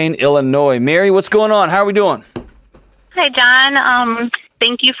Champaign, Illinois. Mary, what's going on? How are we doing? Hi, John.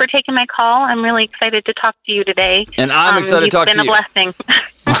 Thank you for taking my call. I'm really excited to talk to you today. And I'm excited to talk to you. You've been a blessing.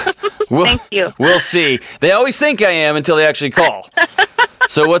 Thank you. We'll see. They always think I am until they actually call.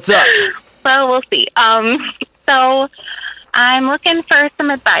 So what's up? Well, we'll see. So I'm looking for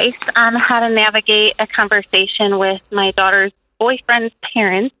some advice on how to navigate a conversation with my daughter's boyfriend's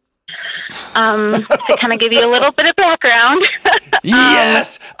parents. To kind of give you a little bit of background.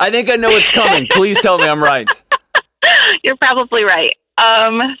 Yes! I think I know what's coming. Please tell me I'm right. You're probably right.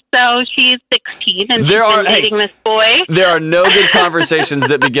 So she's 16 and she's been dating this boy. There are no good conversations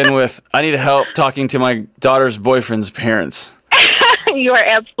that begin with, I need help talking to my daughter's boyfriend's parents. You are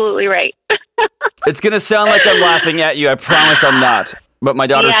absolutely right. It's going to sound like I'm laughing at you. I promise I'm not. But my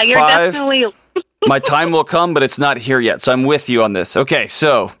daughter's 5. Definitely. My time will come, but it's not here yet. So I'm with you on this. Okay,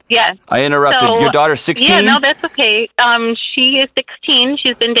 so yes. I interrupted. So, your daughter's 16? Yeah, no, that's okay. She is 16.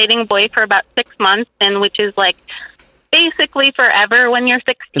 She's been dating a boy for about 6 months, and which is like basically forever when you're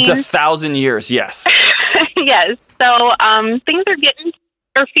 16. It's 1,000 years, yes. Yes. So things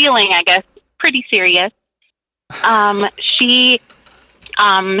are feeling, I guess, pretty serious. She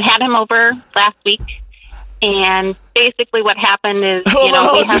had him over last week, and basically what happened is, we have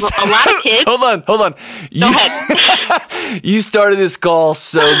a lot of kids. Hold on. Go ahead. You started this call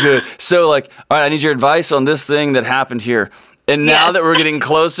so good. So, all right, I need your advice on this thing that happened here. And now Yes. that we're getting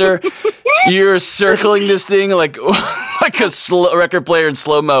closer, you're circling this thing like a record player in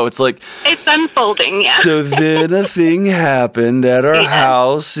slow-mo. It's like, It's unfolding, yeah. so then a thing happened at our Yeah.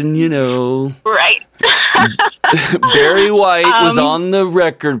 house, and Right. Barry White was on the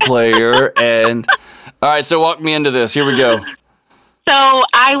record player, and all right, so walk me into this. Here we go. So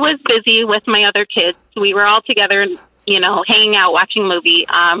I was busy with my other kids. We were all together, hanging out, watching a movie.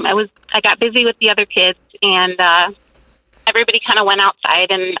 I got busy with the other kids, and everybody kind of went outside,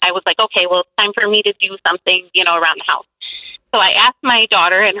 and I was like, okay, well, it's time for me to do something, around the house. So I asked my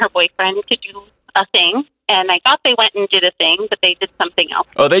daughter and her boyfriend to do a thing, and I thought they went and did a thing, but they did something else.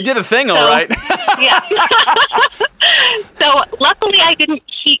 Oh, they did a thing, all right. Yeah. So luckily, I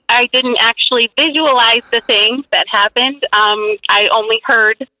didn't actually visualize the thing that happened. I only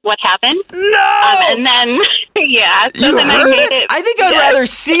heard what happened. No! And then, yeah. So You then heard I made it? I think I'd yes. rather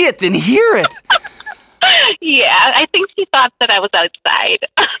see it than hear it. Yeah, I think she thought that I was outside.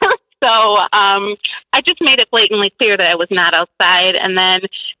 So I just made it blatantly clear that I was not outside, and then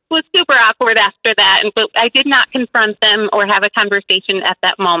it was super awkward after that. But I did not confront them or have a conversation at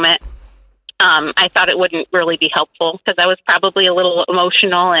that moment. I thought it wouldn't really be helpful because I was probably a little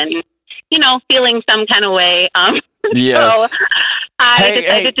emotional and, feeling some kind of way. Yes. So I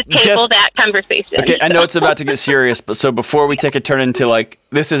decided to table just- that conversation. Okay, I know it's about to get serious, but so before we take a turn into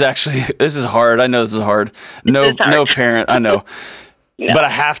this is hard. I know this is hard. No parent, I know. No. But I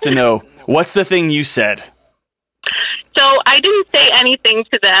have to know, what's the thing you said? So I didn't say anything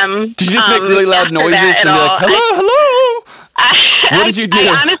to them. Did you just make really loud after noises that and be at like, all. hello, hello? What did you do?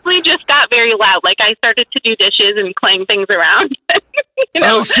 I honestly just got very loud. Like I started to do dishes and clang things around.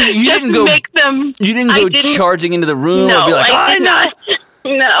 Oh, so you just didn't go. make them. You didn't I go didn't- charging into the room No, and be like, I did know. not.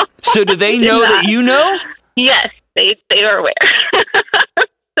 No. So do they Did know that not. you know? Yes, they are aware.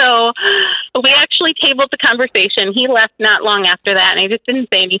 So we actually tabled the conversation. He left not long after that, and I just didn't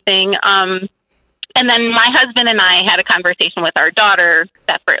say anything. And then my husband and I had a conversation with our daughter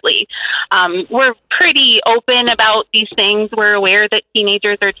separately. We're pretty open about these things. We're aware that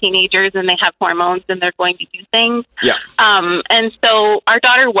teenagers are teenagers and they have hormones and they're going to do things. Yeah. And so our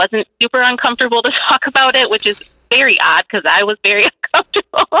daughter wasn't super uncomfortable to talk about it, which is very odd because I was very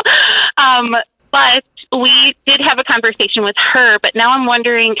uncomfortable. But we did have a conversation with her, but now I'm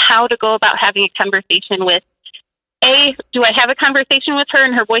wondering how to go about having a conversation with A, do I have a conversation with her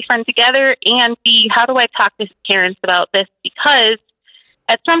and her boyfriend together? And B, how do I talk to his parents about this? Because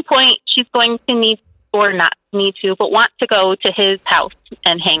at some point she's going to need, or not need to, but want to go to his house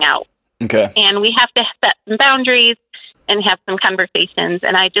and hang out. Okay. And we have to set some boundaries and have some conversations.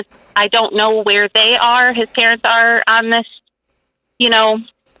 And I don't know where they are, his parents are on this,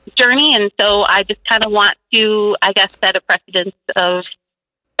 journey. And so I just kind of want to, I guess, set a precedence of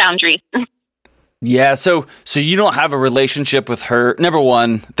boundaries. Yeah, so you don't have a relationship with her. Number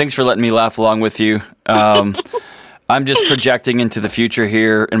one, thanks for letting me laugh along with you. I'm just projecting into the future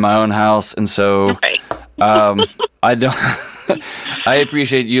here in my own house, and so Right. I don't. I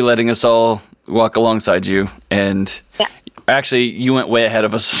appreciate you letting us all walk alongside you, and Yeah. actually, you went way ahead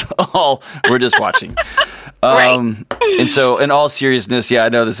of us all. We're just watching. Right. And so, in all seriousness, yeah, I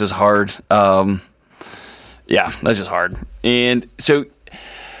know this is hard. Yeah, that's just hard, and so.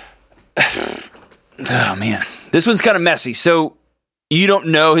 Oh, man. This one's kind of messy. So you don't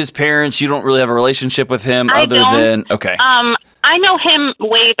know his parents. You don't really have a relationship with him I other don't. than, okay. I know him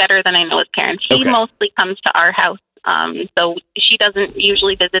way better than I know his parents. He Okay. mostly comes to our house. So she doesn't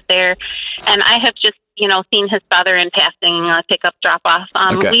usually visit there. And I have just, seen his father in passing, pick up, drop off.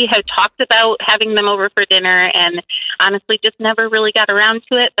 Okay. We had talked about having them over for dinner and honestly just never really got around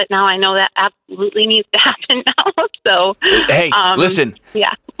to it. But now I know that absolutely needs to happen now. So, Hey, listen,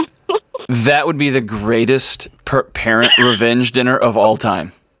 yeah. that would be the greatest parent revenge dinner of all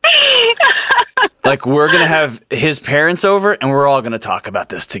time. Like, we're going to have his parents over, and we're all going to talk about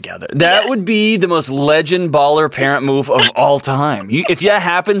this together. That would be the most legend baller parent move of all time. If that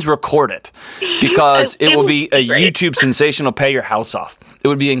happens, record it. Because it will be a great. YouTube sensation. It'll pay your house off. It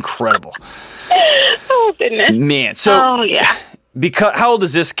would be incredible. Oh, goodness. Man, so Oh, yeah. because how old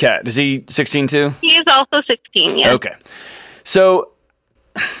is this cat? Is he 16 too? He is also 16, yeah. Okay. So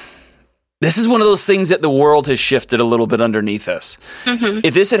this is one of those things that the world has shifted a little bit underneath us. Mm-hmm.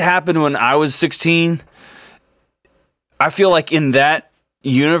 If this had happened when I was 16, I feel like in that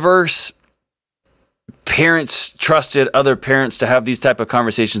universe, parents trusted other parents to have these type of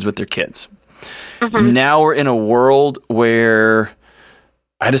conversations with their kids. Mm-hmm. Now we're in a world where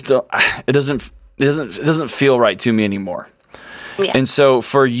I just don't, it doesn't feel right to me anymore. Yeah. And so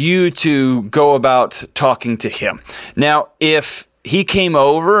for you to go about talking to him. Now, if he came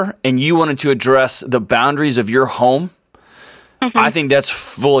over and you wanted to address the boundaries of your home, I think that's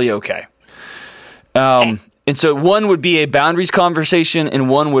fully okay. And so one would be a boundaries conversation, and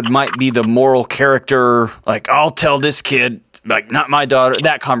one might be the moral character, like, I'll tell this kid, like, not my daughter,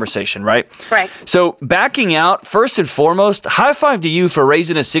 that conversation, right? Right. So backing out, first and foremost, high five to you for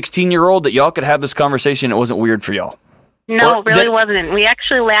raising a 16-year-old that y'all could have this conversation and it wasn't weird for y'all. No, it really wasn't. We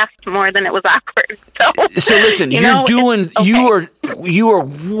actually laughed more than it was awkward. So listen, you are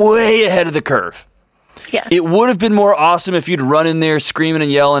way ahead of the curve. Yeah. It would have been more awesome if you'd run in there screaming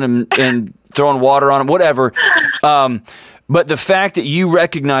and yelling and throwing water on him, whatever. But the fact that you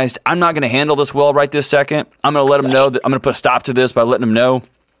recognized, I'm not going to handle this well right this second. I'm going to let him know that I'm going to put a stop to this by letting him know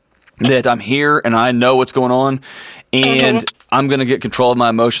that I'm here and I know what's going on. And I'm going to get control of my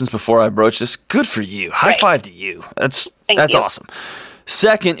emotions before I broach this. Good for you. High five to you. That's awesome.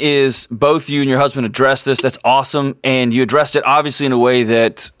 Second is both you and your husband addressed this. That's awesome. And you addressed it obviously in a way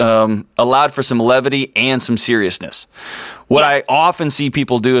that allowed for some levity and some seriousness. What I often see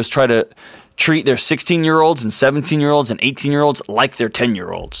people do is try to treat their 16-year-olds and 17-year-olds and 18-year-olds like they're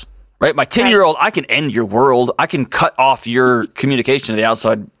 10-year-olds. Right? My 10-year-old, I can end your world. I can cut off your communication to the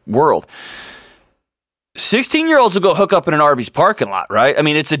outside world. 16-year-olds will go hook up in an Arby's parking lot, right? I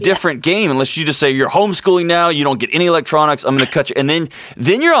mean, it's a different game unless you just say you're homeschooling now, you don't get any electronics, I'm going to cut you. And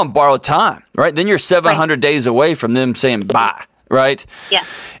then you're on borrowed time, right? Then you're 700 days away from them saying bye, right? Yeah.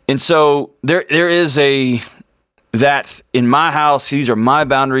 And so there is that in my house, these are my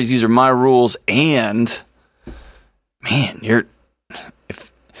boundaries, these are my rules, and man,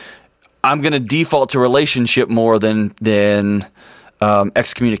 if I'm going to default to relationship more than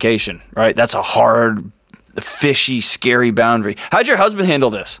excommunication, right? That's a hard, fishy, scary boundary. How'd your husband handle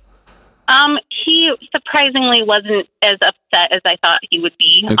this? He surprisingly wasn't as upset as I thought he would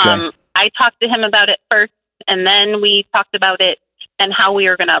be. Okay. I talked to him about it first, and then we talked about it and how we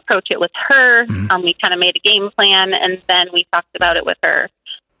were going to approach it with her. Mm-hmm. We kind of made a game plan, and then we talked about it with her.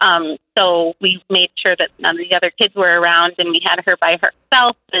 So we made sure that none of the other kids were around, and we had her by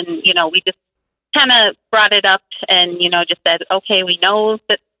herself, and, we just kind of brought it up and, just said, okay, we know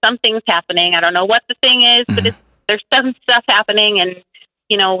that something's happening. I don't know what the thing is, but there's some stuff happening, and,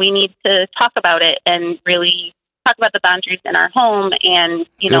 we need to talk about it and really talk about the boundaries in our home and,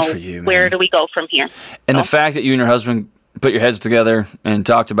 where do we go from here? And the fact that you and your husband put your heads together and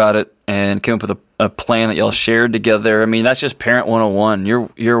talked about it and came up with a plan that y'all shared together, I mean, that's just parent 101.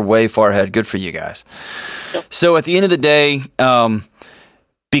 You're way far ahead. Good for you guys. Yep. So at the end of the day,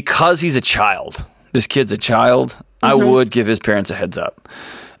 because he's a child, this kid's a child, I would give his parents a heads up.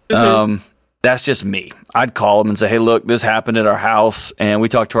 That's just me. I'd call him and say, hey, look, this happened at our house, and we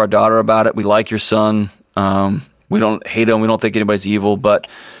talked to our daughter about it. We like your son. We don't hate him. We don't think anybody's evil, but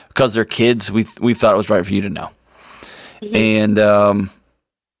because they're kids, we thought it was right for you to know. And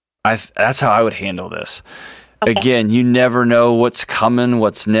that's how I would handle this. Okay. Again, you never know what's coming,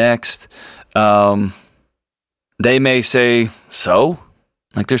 what's next. They may say, so?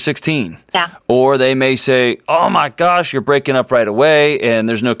 Like they're 16. Yeah. Or they may say, oh my gosh, you're breaking up right away and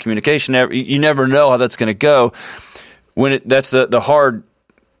there's no communication. You never know how that's going to go. That's the hard,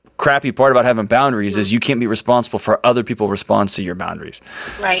 crappy part about having boundaries is you can't be responsible for other people's response to your boundaries.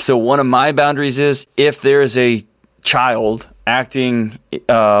 Right. So one of my boundaries is if there is a child acting,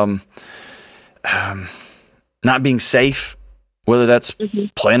 not being safe, whether that's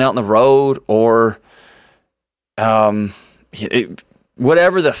playing out in the road or,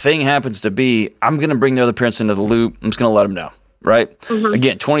 whatever the thing happens to be, I'm going to bring the other parents into the loop. I'm just going to let them know, right?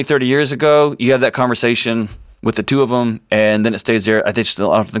 Again, 20, 30 years ago, you had that conversation with the two of them, and then it stays there. I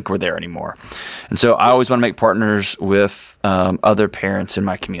don't think we're there anymore. And so I always want to make partners with other parents in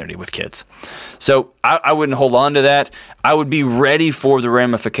my community with kids. So I wouldn't hold on to that. I would be ready for the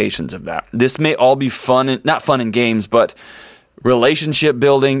ramifications of that. This may all be fun, not fun and games, but relationship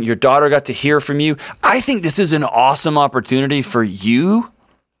building. Your daughter got to hear from you. I think this is an awesome opportunity for you,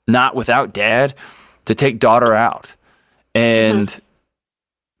 not without dad, to take daughter out. And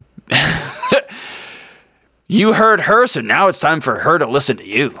you heard her, so now it's time for her to listen to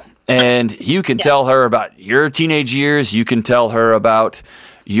you. And you can tell her about your teenage years. You can tell her about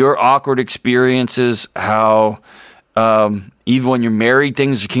your awkward experiences, how even when you're married,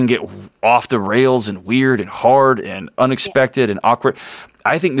 things can get off the rails and weird and hard and unexpected and awkward.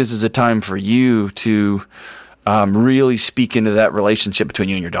 I think this is a time for you to really speak into that relationship between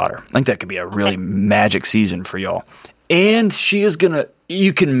you and your daughter. I think that could be a really magic season for y'all. And she is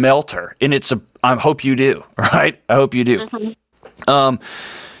you can melt her. And I hope you do, right? I hope you do. But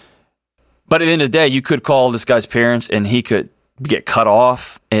at the end of the day, you could call this guy's parents and he could get cut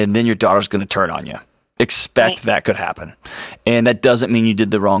off, and then your daughter's going to turn on you. Expect that could happen. And that doesn't mean you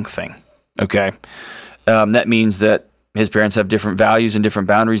did the wrong thing. Okay. That means that his parents have different values and different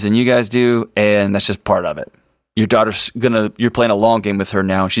boundaries than you guys do, and that's just part of it. Your daughter's you're playing a long game with her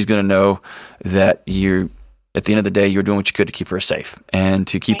now, and she's gonna know that at the end of the day, you're doing what you could to keep her safe and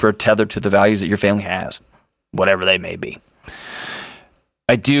to keep her tethered to the values that your family has, whatever they may be.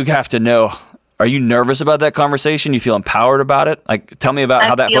 I do have to know, are you nervous about that conversation? You feel empowered about it? Like, tell me about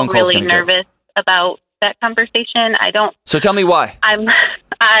how that phone call is going to go. I feel really nervous about that conversation. So tell me why.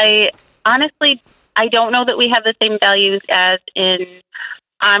 I honestly, I don't know that we have the same values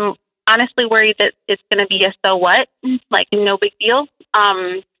I'm honestly worried that it's going to be a so what, like no big deal.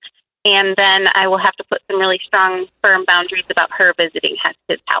 And then I will have to put some really strong, firm boundaries about her visiting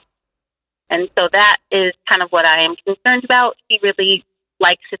his house. And so that is kind of what I am concerned about. He really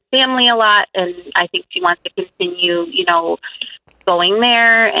likes his family a lot, and I think she wants to continue, going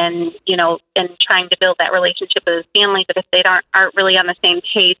there and, and trying to build that relationship with his family. But if they aren't really on the same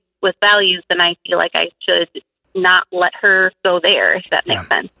page with values, then I feel like I should not let her go there, if that makes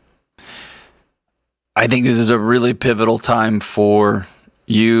sense. I think this is a really pivotal time for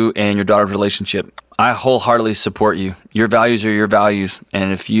you and your daughter's relationship. I wholeheartedly support you. Your values are your values.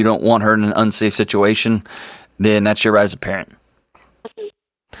 And if you don't want her in an unsafe situation, then that's your right as a parent.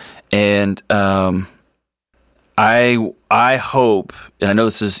 And I hope, and I know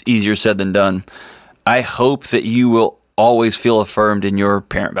this is easier said than done, I hope that you will always feel affirmed in your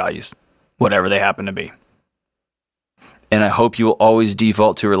parent values, whatever they happen to be. And I hope you will always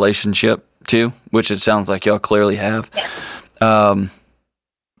default to relationship too, which it sounds like y'all clearly have. Yeah.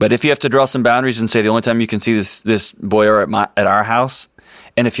 But if you have to draw some boundaries and say the only time you can see this boy are at our house,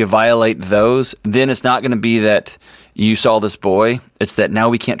 and if you violate those, then it's not going to be that you saw this boy. It's that now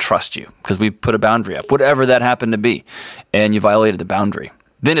we can't trust you because we put a boundary up, whatever that happened to be, and you violated the boundary.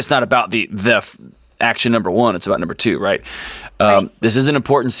 Then it's not about the action number one. It's about number two, right? This is an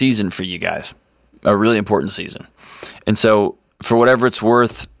important season for you guys, a really important season. And so for whatever it's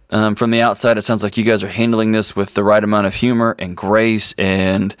worth, from the outside, it sounds like you guys are handling this with the right amount of humor and grace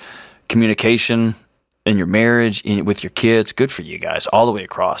and communication in your marriage, with your kids. Good for you guys all the way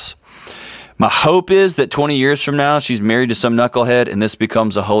across. My hope is that 20 years from now, she's married to some knucklehead and this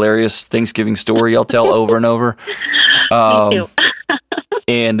becomes a hilarious Thanksgiving story I'll tell over and over. Me too.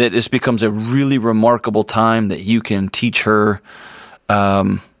 And that this becomes a really remarkable time that you can teach her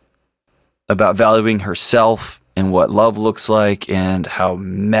about valuing herself and what love looks like and how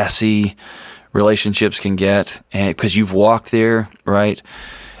messy relationships can get. And because you've walked there, right?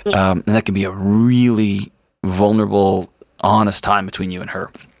 And that can be a really vulnerable, honest time between you and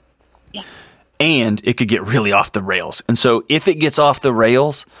her. Yeah. And it could get really off the rails. And so if it gets off the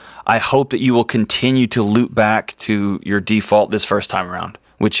rails, I hope that you will continue to loop back to your default this first time around,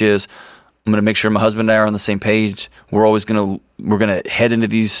 which is I'm going to make sure my husband and I are on the same page. We're going to head into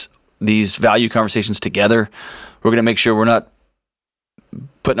these value conversations together. We're going to make sure we're not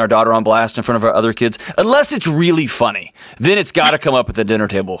putting our daughter on blast in front of our other kids, unless it's really funny. Then it's got to come up at the dinner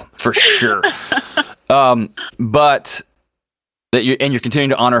table for sure. But that you're continuing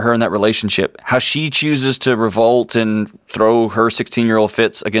to honor her in that relationship. How she chooses to revolt and throw her 16-year-old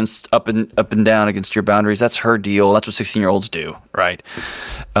fits up and down against your boundaries, that's her deal. That's what 16-year-olds do, right?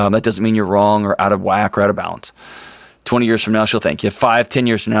 That doesn't mean you're wrong or out of whack or out of balance. 20 years from now, she'll thank you. 5-10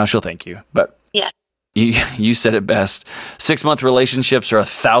 years from now, she'll thank you. But yeah. You said it best. 6-month relationships are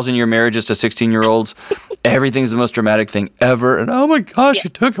 1,000-year marriages to 16-year-olds. Everything's the most dramatic thing ever. And oh my gosh, you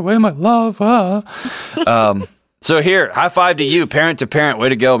took away my love. So here, high five to you, parent to parent. Way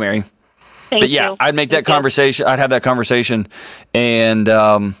to go, Mary. Thank you. I'd make that conversation. I'd have that conversation, and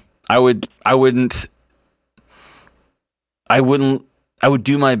I would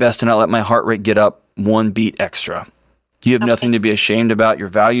do my best to not let my heart rate get up 1 beat extra. You have nothing to be ashamed about. Your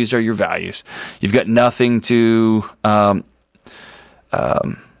values are your values. You've got nothing to. The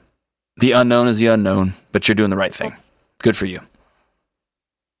unknown is the unknown, but you're doing the right thing. Good for you.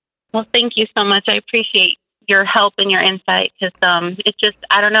 Well, thank you so much. I appreciate your help and your insight because it's just,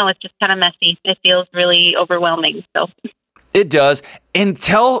 I don't know, it's just kind of messy. It feels really overwhelming. So it does. And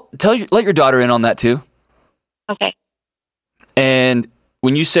let your daughter in on that too. Okay. And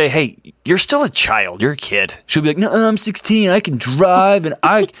when you say, hey, you're still a child, you're a kid, she'll be like, no, I'm 16. I can drive and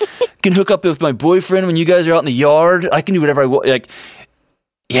I can hook up with my boyfriend when you guys are out in the yard. I can do whatever I want. Like,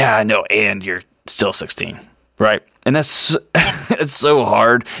 yeah, I know. And you're still 16. Right. And that's it's so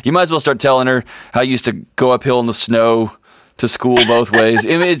hard. You might as well start telling her how you used to go uphill in the snow to school both ways.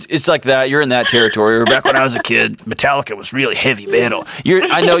 I mean, it's like that. You're in that territory. Or back when I was a kid, Metallica was really heavy metal.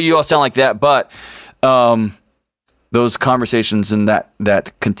 I know you all sound like that, but those conversations and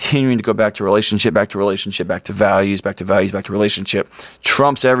that continuing to go back to relationship, back to relationship, back to values, back to values, back to relationship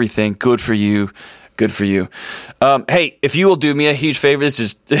trumps everything. Good for you. Good for you. Hey, if you will do me a huge favor, this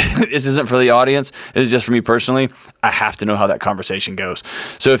isn't for the audience. It is just for me personally. I have to know how that conversation goes.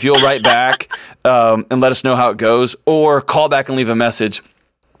 So if you'll write back and let us know how it goes, or call back and leave a message.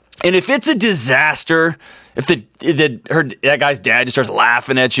 And if it's a disaster, if that guy's dad just starts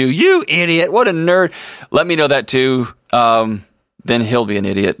laughing at you, you idiot, what a nerd, let me know that too. Then he'll be an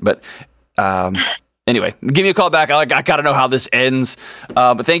idiot. But anyway, give me a call back. I got to know how this ends.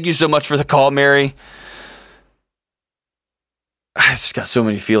 But thank you so much for the call, Mary. I just got so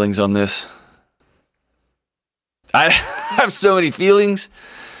many feelings on this. I have so many feelings.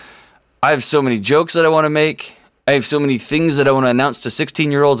 I have so many jokes that I want to make. I have so many things that I want to announce to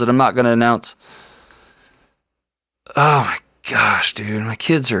 16-year-olds that I'm not going to announce. Oh my gosh, dude. My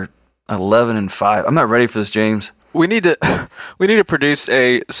kids are 11 and 5. I'm not ready for this, James. We need to produce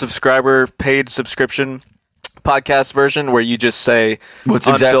a paid subscription podcast version where you just say what's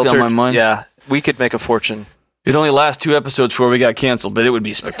exactly on my mind. Yeah, we could make a fortune. It only lasts 2 episodes before we got canceled, but it would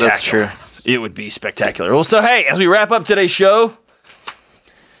be spectacular. That's true. It would be spectacular. Well, so hey, as we wrap up today's show,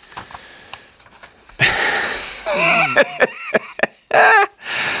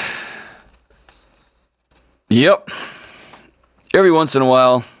 yep. Every once in a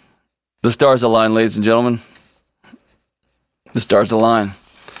while, the stars align, ladies and gentlemen. The stars align.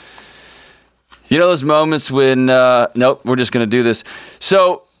 You know those moments when, nope, we're just going to do this.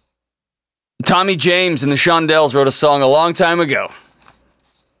 So, Tommy James and the Shondells wrote a song a long time ago.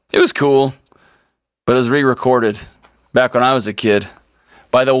 It was cool, but it was re-recorded back when I was a kid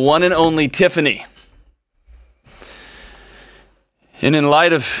by the one and only Tiffany. And in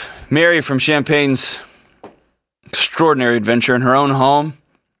light of Mary from Champagne's extraordinary adventure in her own home,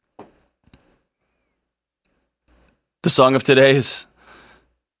 the song of today is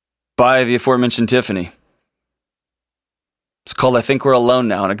by the aforementioned Tiffany. It's called I Think We're Alone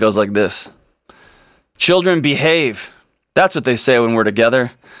Now, and it goes like this. Children behave. That's what they say when we're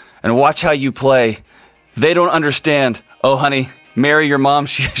together. And watch how you play. They don't understand. Oh, honey, Mary, your mom,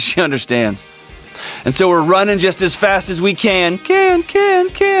 she understands. And so we're running just as fast as we can,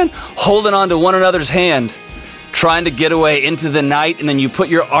 holding on to one another's hand, trying to get away into the night, and then you put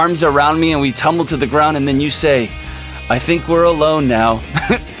your arms around me and we tumble to the ground, and then you say, I think we're alone now.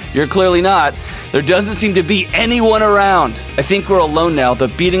 You're clearly not. There doesn't seem to be anyone around. I think we're alone now. The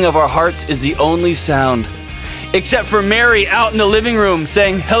beating of our hearts is the only sound. Except for Mary out in the living room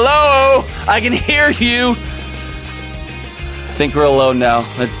saying, hello, I can hear you. I think we're alone now.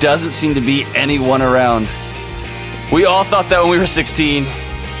 There doesn't seem to be anyone around. We all thought that when we were 16,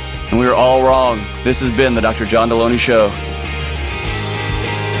 and we were all wrong. This has been the Dr. John Deloney Show.